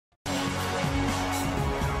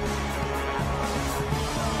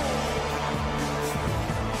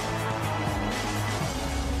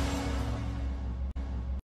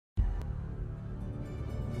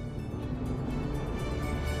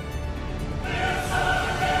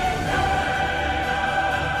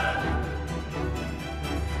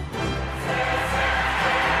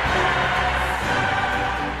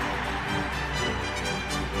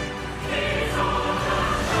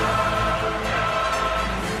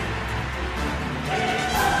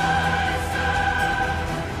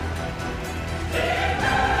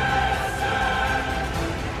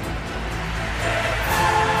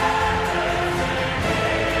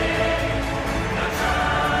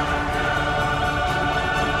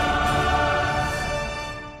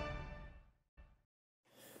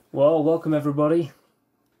Well, welcome everybody.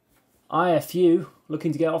 IFU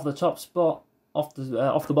looking to get off the top spot, off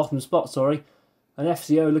the bottom spot, sorry, and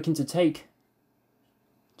FCO looking to take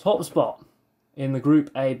top spot in the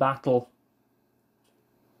Group A battle.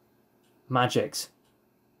 Magics.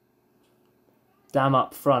 Damn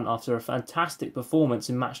up front after a fantastic performance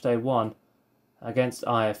in Matchday 1 against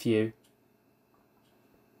IFU.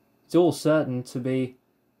 It's all certain to be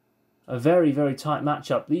a very, very tight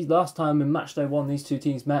matchup. Last time in Matchday 1 these two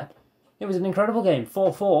teams met, it was an incredible game,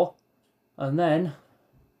 4-4. And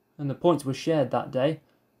the points were shared that day.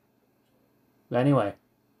 But anyway,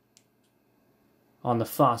 on the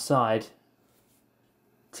far side,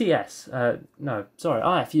 IFU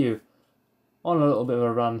on a little bit of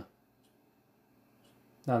a run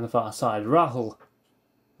down the far side. Rahul,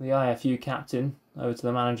 the IFU captain, over to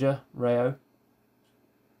the manager, Rayo.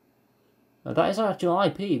 That is our actual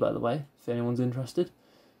IP, by the way, if anyone's interested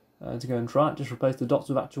to go and try it. Just replace the dots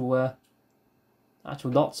with actual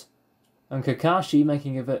dots. And Kakashi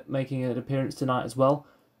making an appearance tonight as well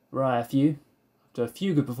for IFU after a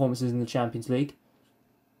few good performances in the Champions League.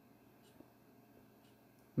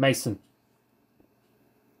 Mason.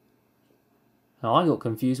 Now I got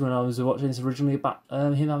confused when I was watching this originally about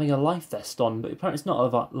him having a life vest on, but apparently it's not a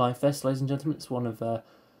life vest, ladies and gentlemen. It's one of the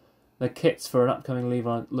kits for an upcoming league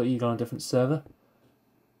on a different server.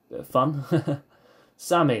 Bit of fun.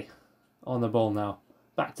 Sammy on the ball now.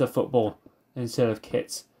 Back to football instead of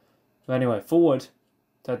kits. But anyway, forward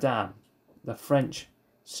to Dan, the French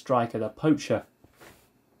striker, the poacher.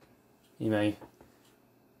 And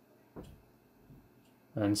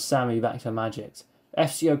Sammy back to Magics.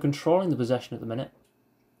 FCO controlling the possession at the minute.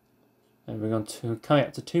 And we're coming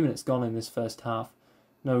up to 2 minutes gone in this first half.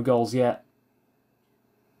 No goals yet.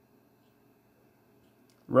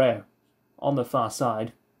 Rayo on the far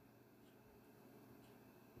side.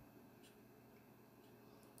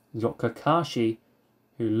 He's got Kakashi,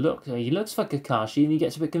 who looks for Kakashi, and he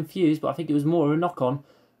gets a bit confused, but I think it was more of a knock-on.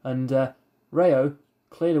 And Rayo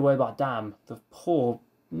cleared away by Dam. The poor,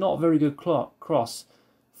 not very good cross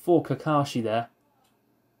for Kakashi there.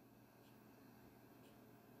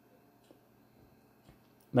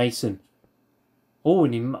 Mason. Oh,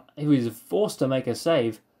 and he was forced to make a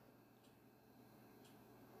save.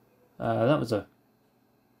 That was a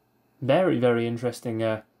very, very interesting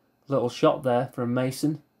little shot there from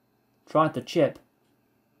Mason. Tried to chip.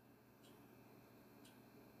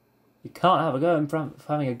 You can't have a go in front of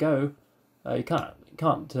having a go. You can't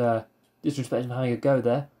disrespect him for having a go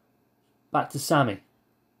there. Back to Sammy.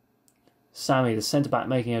 Sammy, the centre-back,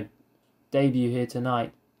 making a debut here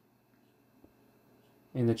tonight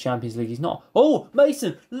in the Champions League. He's not... Oh,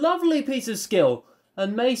 Mason! Lovely piece of skill!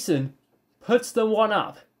 And Mason puts the one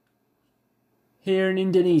up here in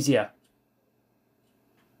Indonesia.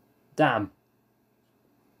 Damn.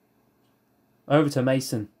 Over to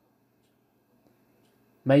Mason.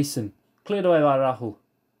 Mason. Cleared away by Rahul.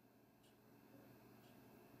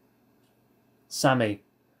 Sammy.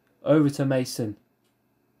 Over to Mason.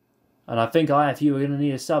 And I think IFU are going to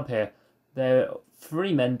need a sub here. They're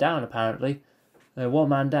 3 men down, apparently. They're 1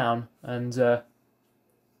 man down. And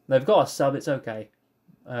they've got a sub, it's okay.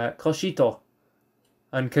 Koshito.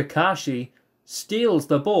 And Kakashi steals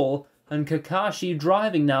the ball. And Kakashi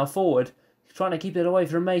driving now forward. He's trying to keep it away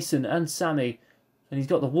from Mason and Sammy. And he's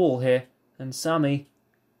got the wall here. And Sammy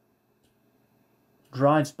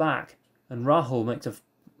drives back. And Rahul makes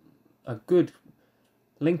a good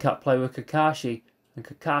link-up play with Kakashi. And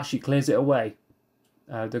Kakashi clears it away.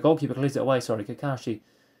 The goalkeeper clears it away, sorry, Kakashi.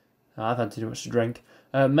 I've had too much to drink.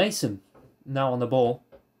 Mason now on the ball.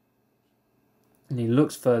 And he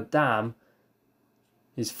looks for Dam,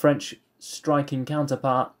 his French striking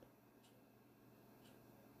counterpart.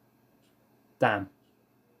 Dam.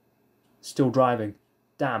 Still driving.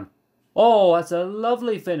 Dam. Oh, that's a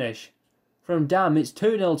lovely finish from Dam. It's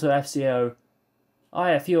 2-0 to FCO.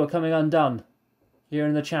 IFU are coming undone here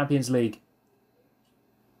in the Champions League.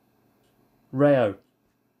 Rayo.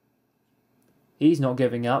 He's not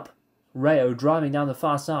giving up. Rayo driving down the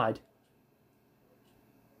far side.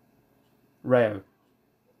 Rayo.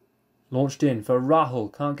 Launched in for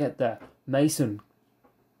Rahul. Can't get there. Mason.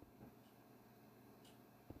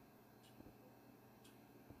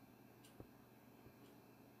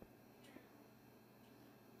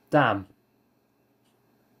 Dam.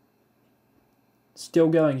 Still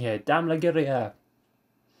going here. Dam la guerrière.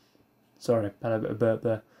 Sorry, had a bit of burp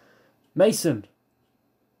there. Mason.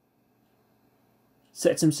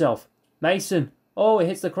 Sets himself. Mason. Oh, he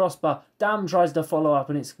hits the crossbar. Dam tries to follow up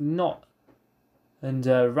and it's not. And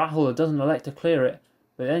Rahul doesn't elect to clear it.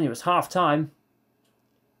 But anyway, it's half time.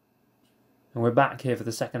 And we're back here for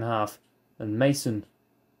the second half. And Mason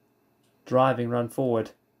driving run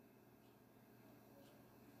forward.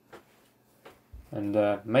 And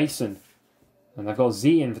Mason. And they've got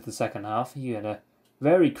Z in for the second half. He had a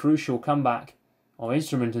very crucial comeback, or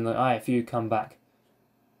instrument in the IFU comeback.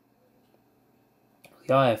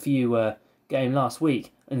 The IFU game last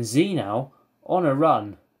week. And Z now on a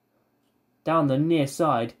run down the near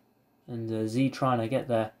side. And Z trying to get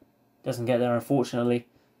there. Doesn't get there, unfortunately.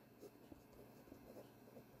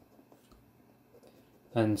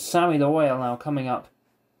 And Sammy the Whale now coming up.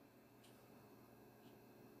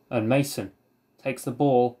 And Mason takes the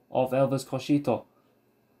ball off Elvis Cosito.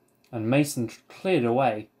 And Mason cleared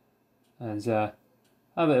away. And a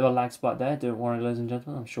bit of a lag spot there. Don't worry, ladies and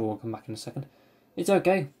gentlemen. I'm sure we'll come back in a second. It's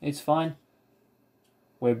okay. It's fine.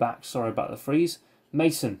 We're back. Sorry about the freeze.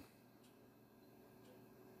 Mason.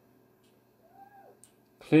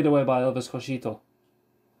 Cleared away by Elvis Cosito.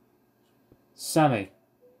 Sammy.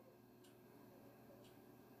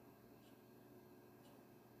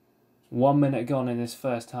 One minute gone in this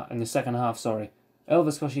in the second half, sorry.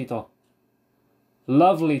 Elvis Cosito.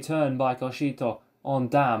 Lovely turn by Cosito on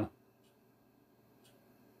Dam.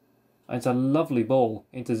 It's a lovely ball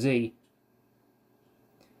into Z.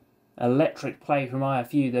 Electric play from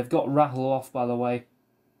IFU. They've got Rahul off, by the way.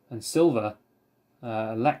 And Silva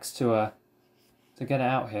elects to get it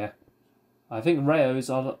out here. I think Rayo's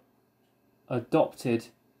are adopted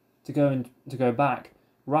to go back.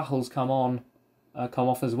 Rahul's come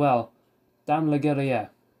off as well. Dam Le Guerrier.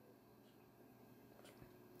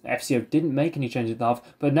 FCO didn't make any changes at the half,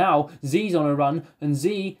 but now Z's on a run, and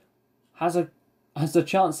Z has a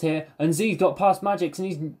chance here, and Z's got past Magix, and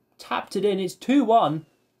he's tapped it in. It's 2-1,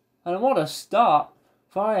 and what a start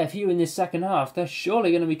for IFU in this second half. They're surely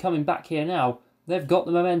going to be coming back here now. They've got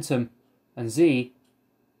the momentum, and Z,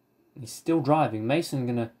 he's still driving. Mason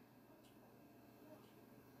gonna,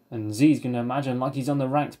 and Z's gonna imagine like he's on the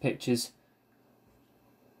ranked pitches.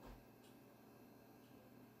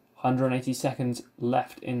 180 seconds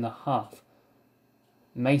left in the half.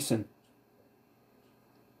 Mason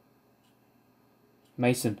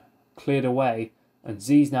cleared away, and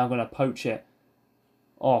Z's now going to poach it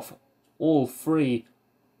off. All three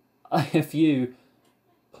IFU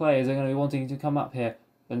players are going to be wanting to come up here.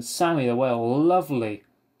 And Sammy the Whale, lovely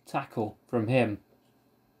tackle from him.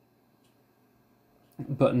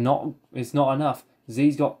 But it's not enough.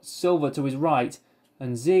 Z's got Silva to his right.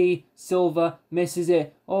 And Z, Silva, misses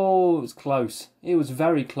it. Oh, it was close. It was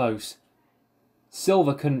very close.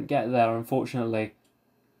 Silva couldn't get there, unfortunately.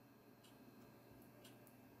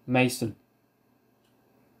 Mason.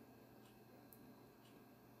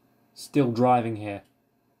 Still driving here.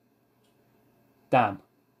 Damn.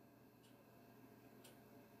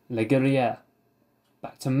 Le Guerrier.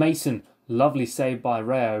 Back to Mason. Lovely save by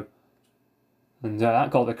Rayo. And that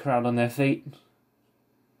got the crowd on their feet.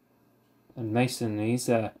 And Mason, he's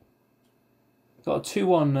got a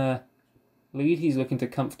 2-1 lead. He's looking to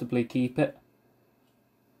comfortably keep it.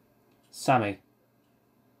 Sammy.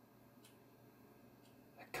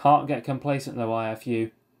 Can't get complacent though,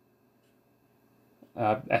 IFU.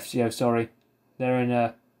 FCO, sorry. They're in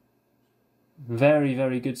a very,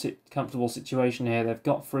 very good, comfortable situation here. They've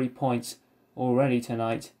got 3 points already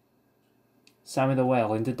tonight. Sammy the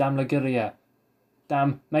Whale into Dam Le Guerrier.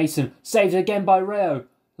 Dam, Mason, saved again by Rayo.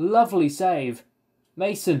 Lovely save.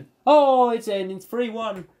 Mason. Oh, it's in. It's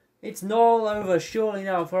 3-1. It's all over surely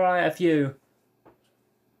now for IFU.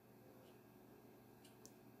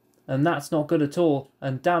 And that's not good at all.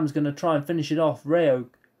 And Dam's going to try and finish it off. Rayo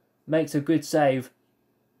makes a good save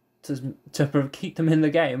to keep them in the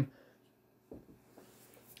game.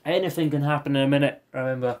 Anything can happen in a minute,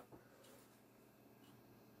 remember.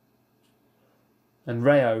 And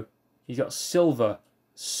Rayo, he's got Silva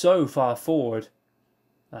so far forward.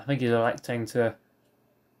 I think he's electing to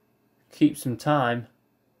keep some time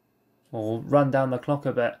or run down the clock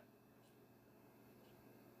a bit.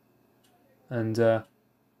 And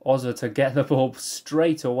Osveta to get the ball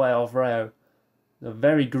straight away off Rayo. A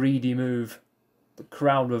very greedy move. The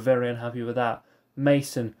crowd were very unhappy with that.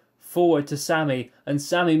 Mason forward to Sammy, and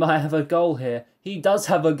Sammy might have a goal here. He does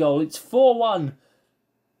have a goal. It's 4-1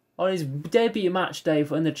 on his debut match day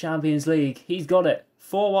in the Champions League. He's got it.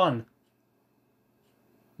 4-1.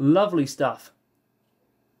 Lovely stuff.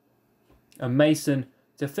 And Mason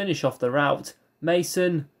to finish off the route.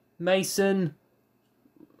 Mason.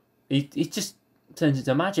 He just turns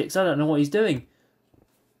into Magix. I don't know what he's doing.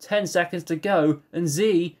 10 seconds to go, and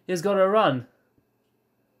Z has got a run.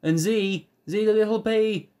 And Z the little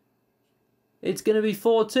P. It's going to be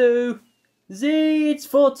 4-2. Z, it's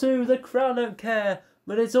 4-2. The crowd don't care,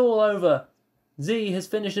 but it's all over. Z has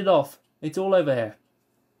finished it off. It's all over here.